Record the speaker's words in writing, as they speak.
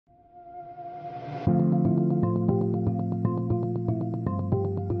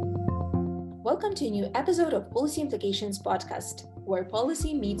Welcome to a new episode of Policy Implications podcast, where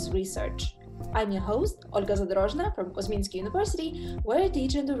policy meets research. I'm your host, Olga Zadorozhna from Kosminski University, where I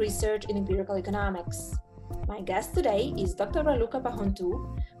teach and do research in empirical economics. My guest today is Dr. Raluca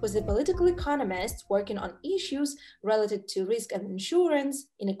Pahuntu, who is a political economist working on issues related to risk and insurance,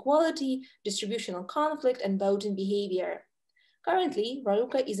 inequality, distributional conflict, and voting behavior. Currently,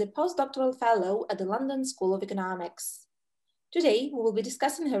 Raluca is a postdoctoral fellow at the London School of Economics. Today, we will be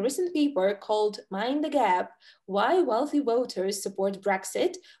discussing her recent paper called Mind the Gap, Why Wealthy Voters Support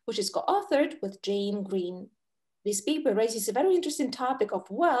Brexit, which is co-authored with Jane Green. This paper raises a very interesting topic of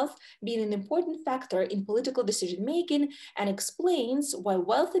wealth being an important factor in political decision-making and explains why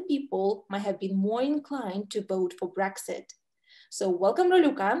wealthy people might have been more inclined to vote for Brexit. So welcome,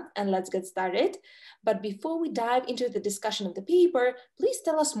 Raluca, and let's get started. But before we dive into the discussion of the paper, please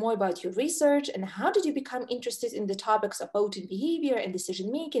tell us more about your research and how did you become interested in the topics of voting behavior and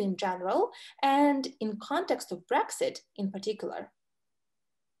decision-making in general, and in context of Brexit in particular.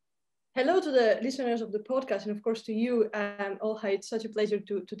 Hello to the listeners of the podcast, and of course to you, Olga. It's such a pleasure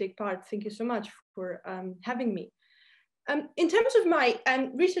to take part. Thank you so much for having me. In terms of my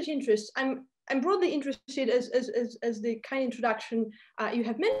research interests, I'm broadly interested, as the kind introduction you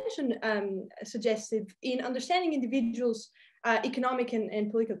have mentioned suggested, in understanding individuals' economic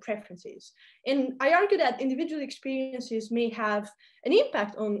and political preferences. And I argue that individual experiences may have an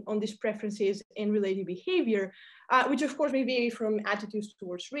impact on these preferences and related behavior, which of course may vary from attitudes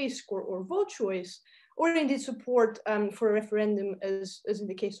towards risk or vote choice, or indeed support for a referendum, as in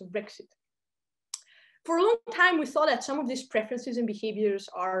the case of Brexit. For a long time, we thought that some of these preferences and behaviors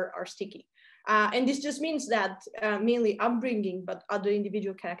are sticky. And this just means that mainly upbringing, but other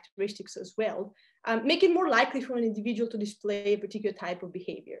individual characteristics as well, make it more likely for an individual to display a particular type of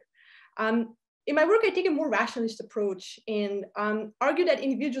behavior. In my work, I take a more rationalist approach and argue that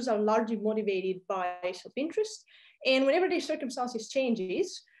individuals are largely motivated by self-interest. And whenever their circumstances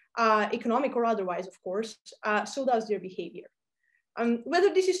changes, economic or otherwise, of course, so does their behavior.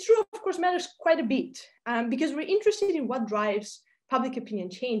 Whether this is true, of course, matters quite a bit because we're interested in what drives public opinion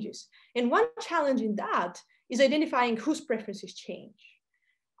changes. And one challenge in that is identifying whose preferences change.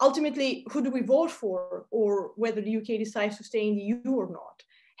 Ultimately, who do we vote for, or whether the UK decides to stay in the EU or not,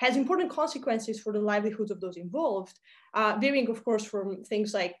 has important consequences for the livelihoods of those involved, varying, of course, from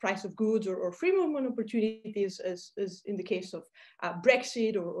things like price of goods or free movement opportunities, as in the case of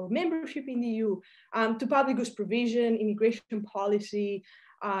Brexit or membership in the EU, to public goods provision, immigration policy,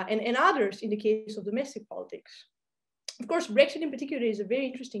 and others in the case of domestic politics. Of course, Brexit in particular is a very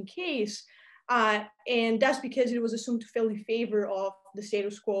interesting case, and that's because it was assumed to fail in favor of the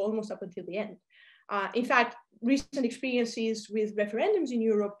status quo almost up until the end. In fact, recent experiences with referendums in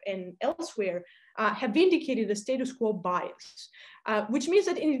Europe and elsewhere have vindicated a status quo bias, which means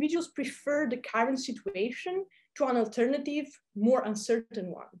that individuals prefer the current situation to an alternative, more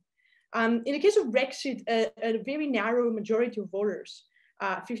uncertain one. In the case of Brexit, a very narrow majority of voters,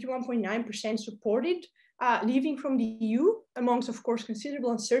 51.9%, supported leaving from the EU, amongst, of course,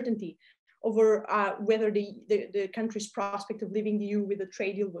 considerable uncertainty over whether the country's prospect of leaving the EU with a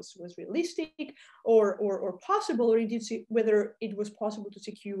trade deal was realistic or possible, or indeed whether it was possible to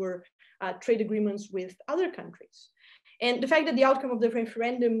secure trade agreements with other countries. And the fact that the outcome of the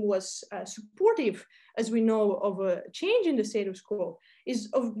referendum was supportive, as we know, of a change in the status quo is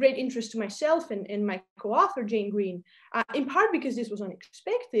of great interest to myself and my co-author, Jane Green, in part because this was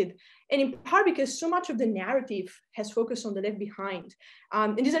unexpected, and in part because so much of the narrative has focused on the left behind.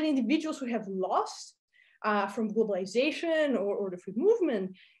 And these are individuals who have lost from globalization or the free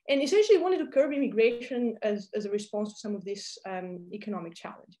movement, and essentially wanted to curb immigration as a response to some of these economic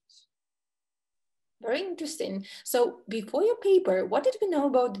challenges. Very interesting. So before your paper, what did we know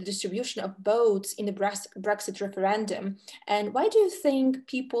about the distribution of votes in the Brexit referendum? And why do you think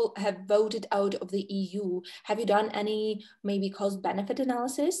people have voted out of the EU? Have you done any maybe cost-benefit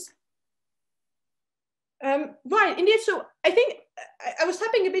analysis? Right, indeed. So I think I was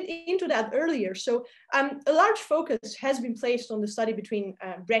tapping a bit into that earlier. So a large focus has been placed on the study between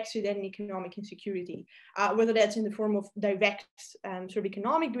Brexit and economic insecurity, whether that's in the form of direct sort of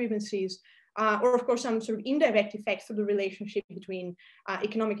economic grievances, or of course some sort of indirect effects of the relationship between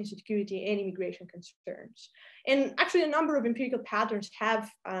economic insecurity and immigration concerns. And actually a number of empirical patterns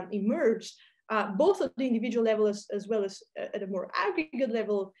have emerged, both at the individual level as well as at a more aggregate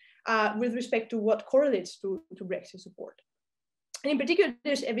level, with respect to what correlates to Brexit support. And in particular,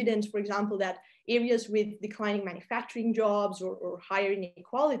 there's evidence, for example, that areas with declining manufacturing jobs or higher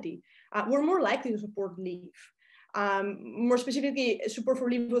inequality were more likely to support leave. More specifically, support for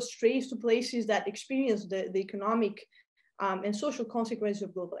leave was traced to places that experienced the economic and social consequences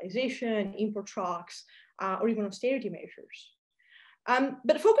of globalization, import shocks, or even austerity measures.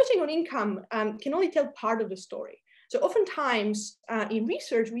 But focusing on income can only tell part of the story. So oftentimes in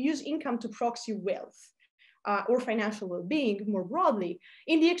research, we use income to proxy wealth or financial well-being more broadly,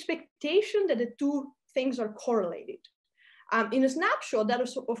 in the expectation that the two things are correlated. In a snapshot, that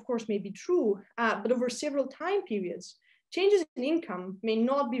of course may be true, but over several time periods, changes in income may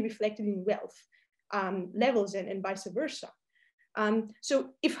not be reflected in wealth levels and vice versa. So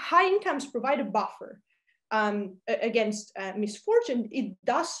if high incomes provide a buffer against misfortune, it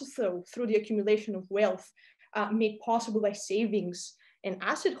does so through the accumulation of wealth made possible by savings and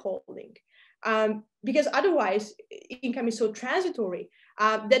asset holding. Because otherwise, income is so transitory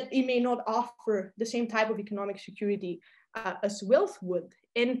that it may not offer the same type of economic security as wealth would.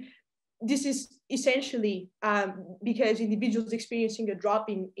 And this is essentially because individuals experiencing a drop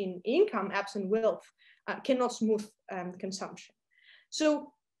in income absent wealth cannot smooth consumption.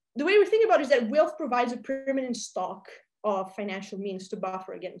 So the way we think about it is that wealth provides a permanent stock of financial means to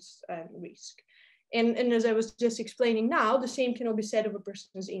buffer against risk. And as I was just explaining now, the same cannot be said of a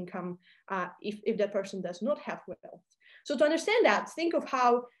person's income if that person does not have wealth. So to understand that, think of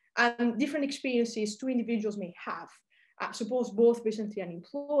how different experiences two individuals may have. Suppose both recently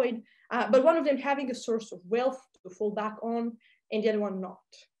unemployed, but one of them having a source of wealth to fall back on and the other one not.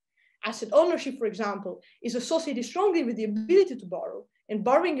 Asset ownership, for example, is associated strongly with the ability to borrow, and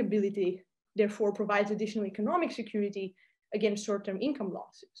borrowing ability therefore provides additional economic security against short-term income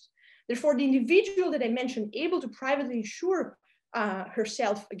losses. Therefore, the individual that I mentioned able to privately insure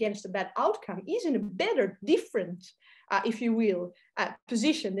herself against a bad outcome is in a better, different, if you will,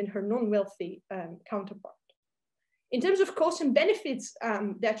 position than her non-wealthy counterpart. In terms of costs and benefits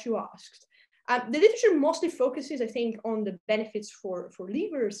that you asked, the literature mostly focuses, I think, on the benefits for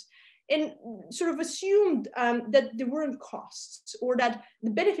leavers and sort of assumed that there weren't costs or that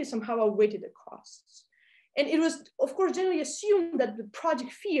the benefits somehow outweighed the costs. And it was, of course, generally assumed that the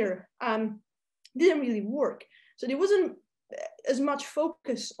project fear didn't really work. So there wasn't as much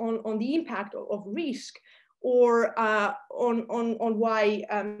focus on the impact of risk or on why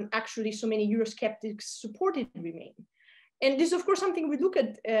actually so many Eurosceptics supported Remain. And this is, of course, something we look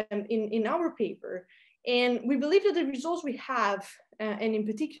at in our paper. And we believe that the results we have, and in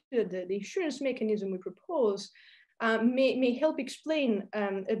particular the insurance mechanism we propose, may help explain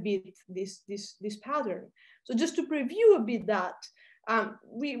a bit this pattern. So just to preview a bit that,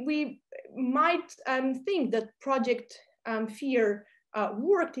 we might think that project fear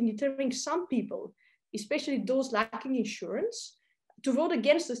worked in determining some people, especially those lacking insurance, to vote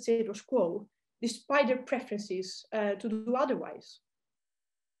against the status quo, despite their preferences to do otherwise.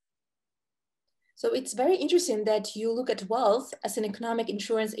 So it's very interesting that you look at wealth as an economic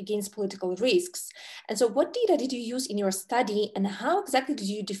insurance against political risks. And so what data did you use in your study, and how exactly did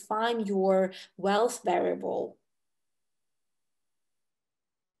you define your wealth variable?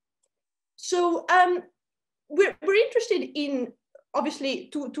 So we're interested in,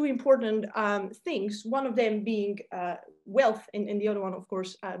 obviously, two important things, one of them being wealth and the other one, of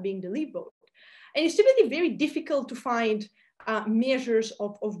course, being the leave vote. And it's typically very difficult to find measures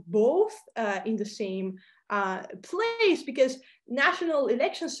of both in the same place, because national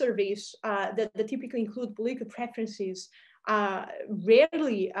election surveys that typically include political preferences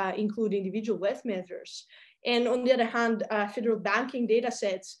rarely include individual wealth measures. And on the other hand, federal banking data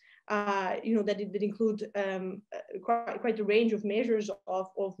sets that include quite a range of measures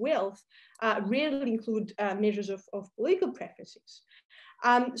of wealth rarely include measures of political preferences.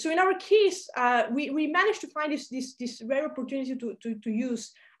 So in our case, we managed to find this rare opportunity to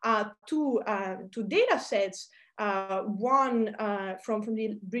use two data sets, one from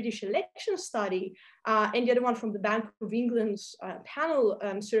the British election study and the other one from the Bank of England's panel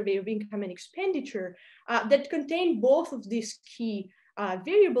survey of income and expenditure that contain both of these key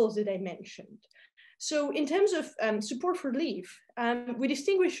variables that I mentioned. So in terms of support for leave, we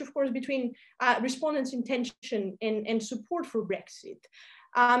distinguish, of course, between respondents' intention and support for Brexit.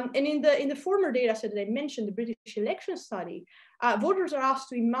 And in the former data set that I mentioned, the British election study, voters are asked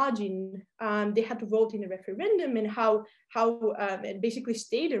to imagine they had to vote in a referendum and how basically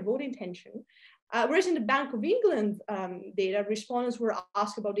state their vote intention. Whereas in the Bank of England data, respondents were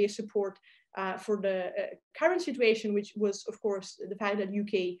asked about their support for the current situation, which was, of course, the fact that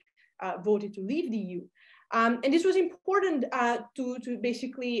UK voted to leave the EU. And this was important to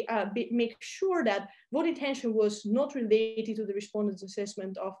basically make sure that vote intention was not related to the respondents'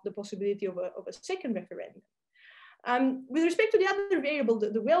 assessment of the possibility of a second referendum. With respect to the other variable,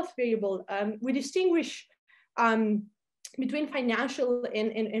 the wealth variable, we distinguish between financial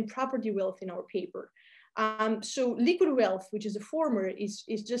and property wealth in our paper. So liquid wealth, which is the former, is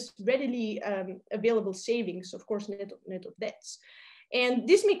just readily available savings, of course, net of debts. And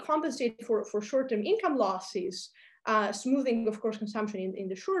this may compensate for short-term income losses, smoothing, of course, consumption in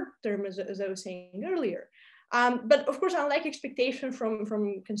the short term, as I was saying earlier. But of course, unlike expectation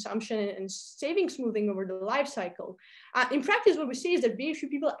from consumption and saving smoothing over the life cycle, in practice, what we see is that very few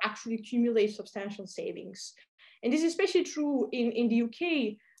people actually accumulate substantial savings. And this is especially true in the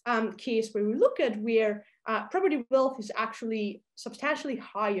UK case where we look at where property wealth is actually substantially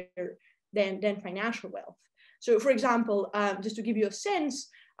higher than financial wealth. So for example, just to give you a sense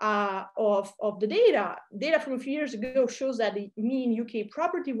of the data from a few years ago shows that the mean UK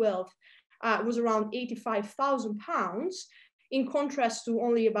property wealth was around £85,000, in contrast to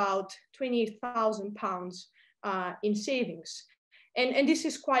only about £28,000 in savings. And this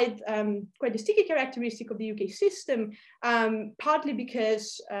is quite a sticky characteristic of the UK system, partly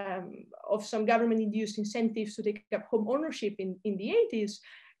because of some government-induced incentives to take up home ownership in the 80s,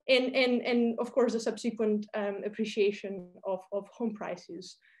 and of course the subsequent appreciation of home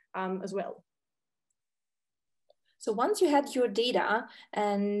prices as well. So once you had your data,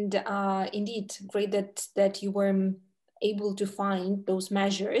 and indeed great that you were able to find those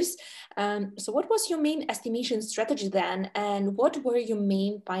measures. So what was your main estimation strategy then, and what were your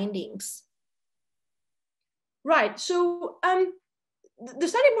main findings? Right, so the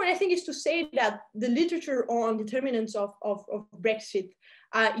starting point, I think, is to say that the literature on determinants of Brexit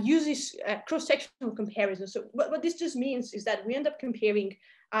uses cross-sectional comparisons. So what this just means is that we end up comparing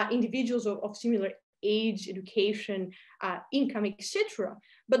individuals of similar age, education, income, etc.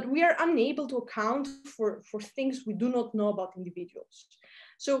 But we are unable to account for things we do not know about individuals.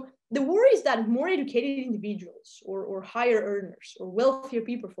 So the worry is that more educated individuals or higher earners or wealthier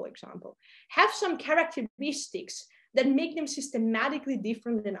people, for example, have some characteristics that make them systematically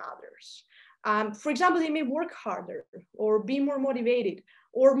different than others. For example, they may work harder or be more motivated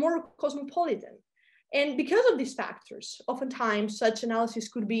or more cosmopolitan. And because of these factors, oftentimes such analysis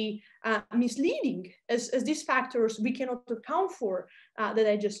could be misleading, as these factors we cannot account for that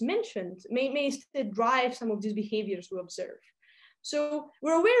I just mentioned may instead drive some of these behaviors we observe. So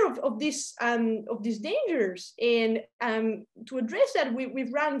we're aware of these dangers, and to address that,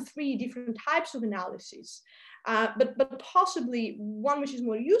 we've run 3 different types of analysis. But possibly one which is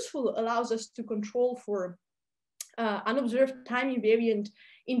more useful allows us to control for unobserved time invariant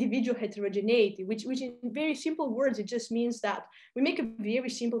individual heterogeneity, which in very simple words, it just means that we make a very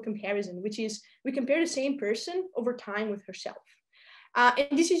simple comparison, which is we compare the same person over time with herself. And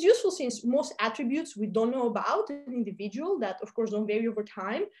this is useful since most attributes we don't know about an individual that, of course, don't vary over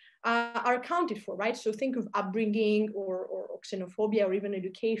time are accounted for, right? So think of upbringing or xenophobia or even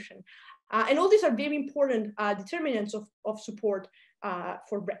education. And all these are very important determinants of support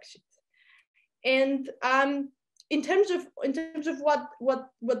for Brexit. And in terms of what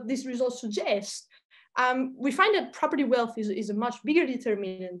these results suggest, we find that property wealth is a much bigger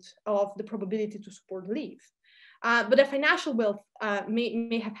determinant of the probability to support leave. But the financial wealth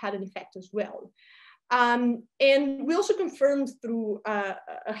may have had an effect as well. And we also confirmed through a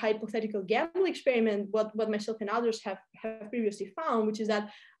hypothetical gamble experiment what myself and others have previously found, which is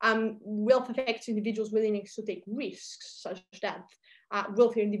that wealth affects individuals' willingness to take risks, such that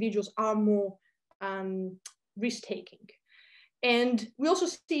wealthier individuals are more risk-taking. And we also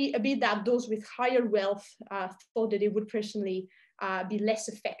see a bit that those with higher wealth thought that they would personally be less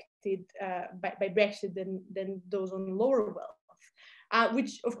affected by Brexit than those on lower wealth,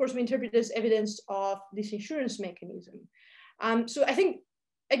 which of course we interpret as evidence of this insurance mechanism. So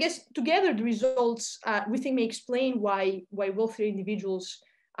I guess together the results we think may explain why wealthier individuals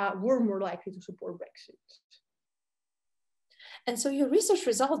were more likely to support Brexit. And so your research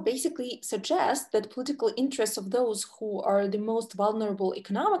result basically suggests that political interests of those who are the most vulnerable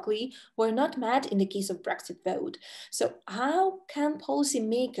economically were not met in the case of Brexit vote. So how can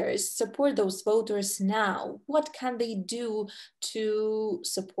policymakers support those voters now? What can they do to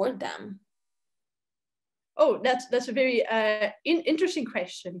support them? Oh, that's a very interesting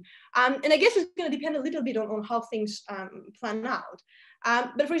question. And I guess it's going to depend a little bit on how things plan out.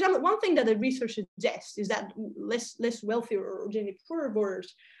 But for example, one thing that the research suggests is that less wealthy or generally poorer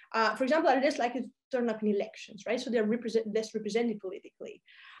voters, for example, are less likely to turn up in elections, right? So they're less represented politically.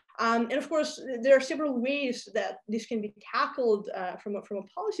 And of course, there are several ways that this can be tackled from a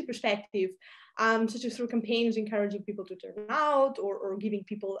policy perspective, such as through campaigns encouraging people to turn out or giving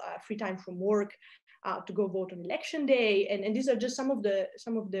people free time from work to go vote on election day. And these are just some of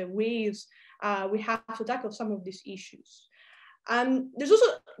the ways we have to tackle some of these issues. There's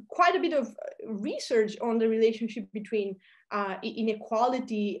also quite a bit of research on the relationship between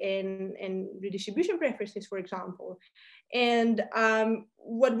inequality and redistribution preferences, for example. And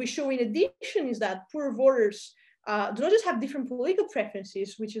what we show in addition is that poor voters do not just have different political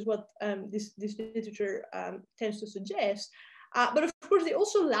preferences, which is what this literature tends to suggest, but of course they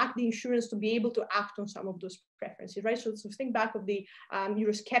also lack the insurance to be able to act on some of those preferences, right? So think back of the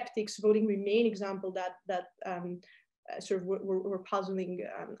Eurosceptics voting Remain example that sort of were puzzling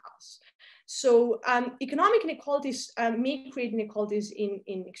us. So economic inequalities may create inequalities in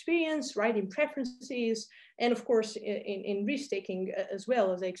experience, right, in preferences, and of course in risk-taking as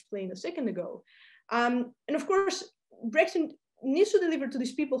well, as I explained a second ago. And of course, Brexit needs to deliver to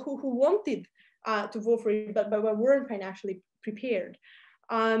these people who wanted to vote for it, but weren't financially prepared.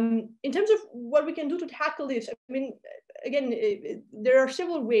 In terms of what we can do to tackle this, I mean, again, there are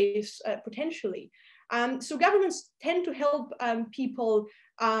several ways potentially. So governments tend to help people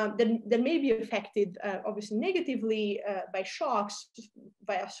that may be affected, obviously negatively by shocks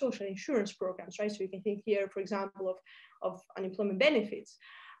via social insurance programs, right? So you can think here, for example, of unemployment benefits.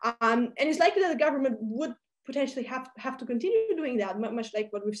 And it's likely that the government would potentially have to continue doing that, much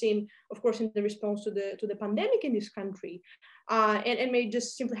like what we've seen, of course, in the response to the pandemic in this country, and may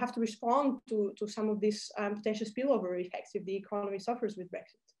just simply have to respond to some of these potential spillover effects if the economy suffers with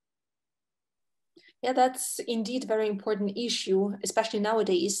Brexit. Yeah, that's indeed a very important issue, especially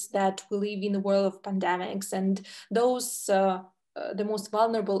nowadays that we live in the world of pandemics, and those the most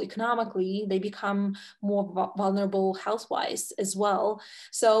vulnerable economically, they become more vulnerable health-wise as well.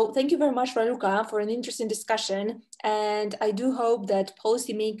 So thank you very much, Raluca, for an interesting discussion. And I do hope that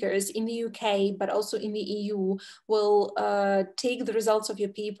policymakers in the UK, but also in the EU, will take the results of your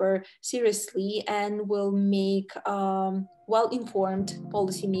paper seriously and will make well-informed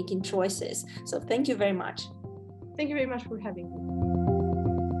policy-making choices. So thank you very much. Thank you very much for having me.